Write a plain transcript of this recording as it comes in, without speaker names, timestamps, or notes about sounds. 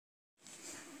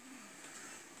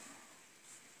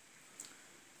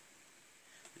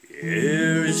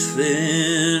Air is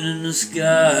thin and the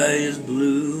sky is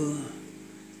blue.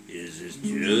 Is this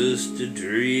just a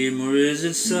dream or is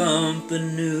it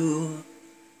something new?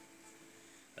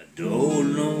 I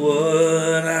don't know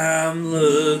what I'm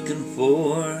looking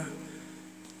for.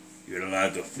 You're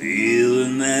like a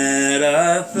feeling that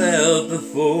I felt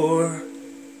before.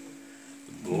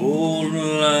 The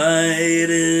golden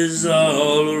light is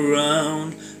all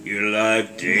around. You're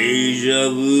like deja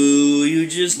vu, you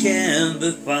just can't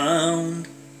be found.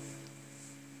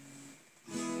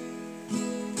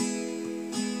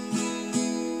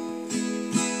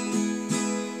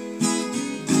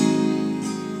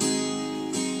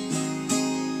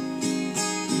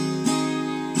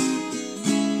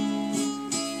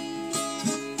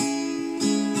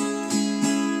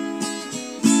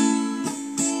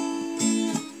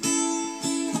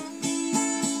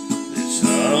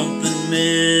 Something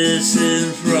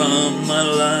missing from my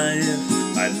life.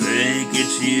 I think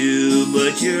it's you,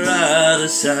 but you're out of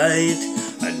sight.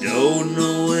 I don't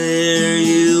know where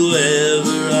you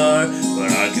ever are,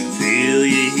 but I can feel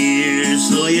you here,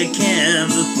 so you can't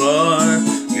be far.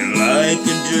 You're like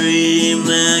a dream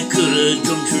that could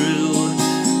come true.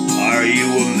 Are you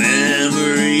a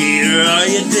memory or are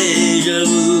you deja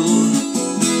vu?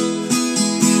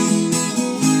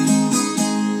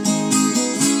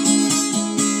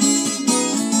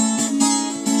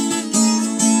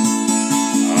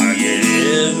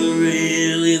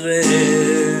 Really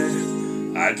there,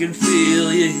 I can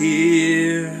feel you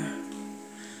here,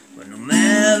 but no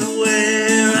matter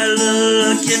where I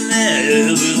look, you're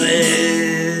never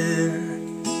there.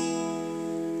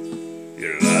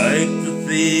 You're like the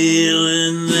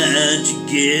feeling that you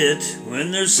get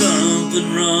when there's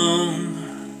something wrong,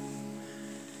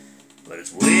 but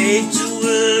it's way too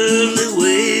early,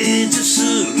 way too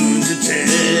soon to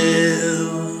tell.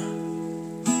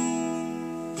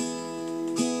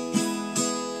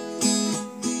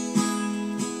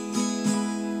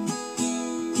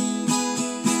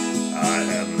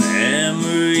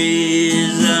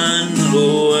 Memories I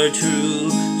know are true,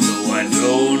 so I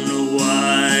don't know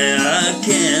why I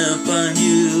can't find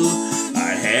you.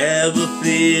 I have a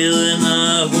feeling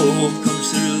I hope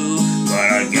comes through, but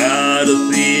I got a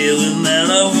feeling that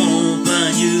I won't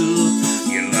find you.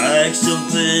 You're like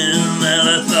something that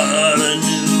I thought I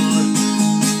knew.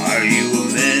 Are you a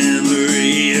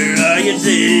memory or are you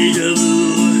deja vu?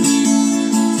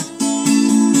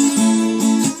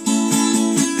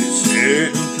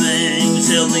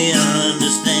 Help me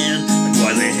understand, like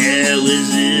why the hell is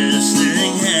this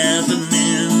thing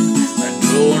happening? I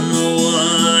don't know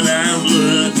what I'm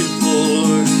looking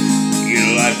for.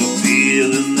 You're like a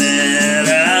feeling that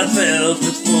I felt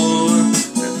before.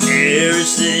 The air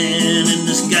is thin and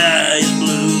the sky is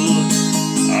blue.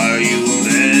 Are you a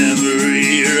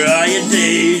memory or are you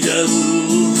deja vu?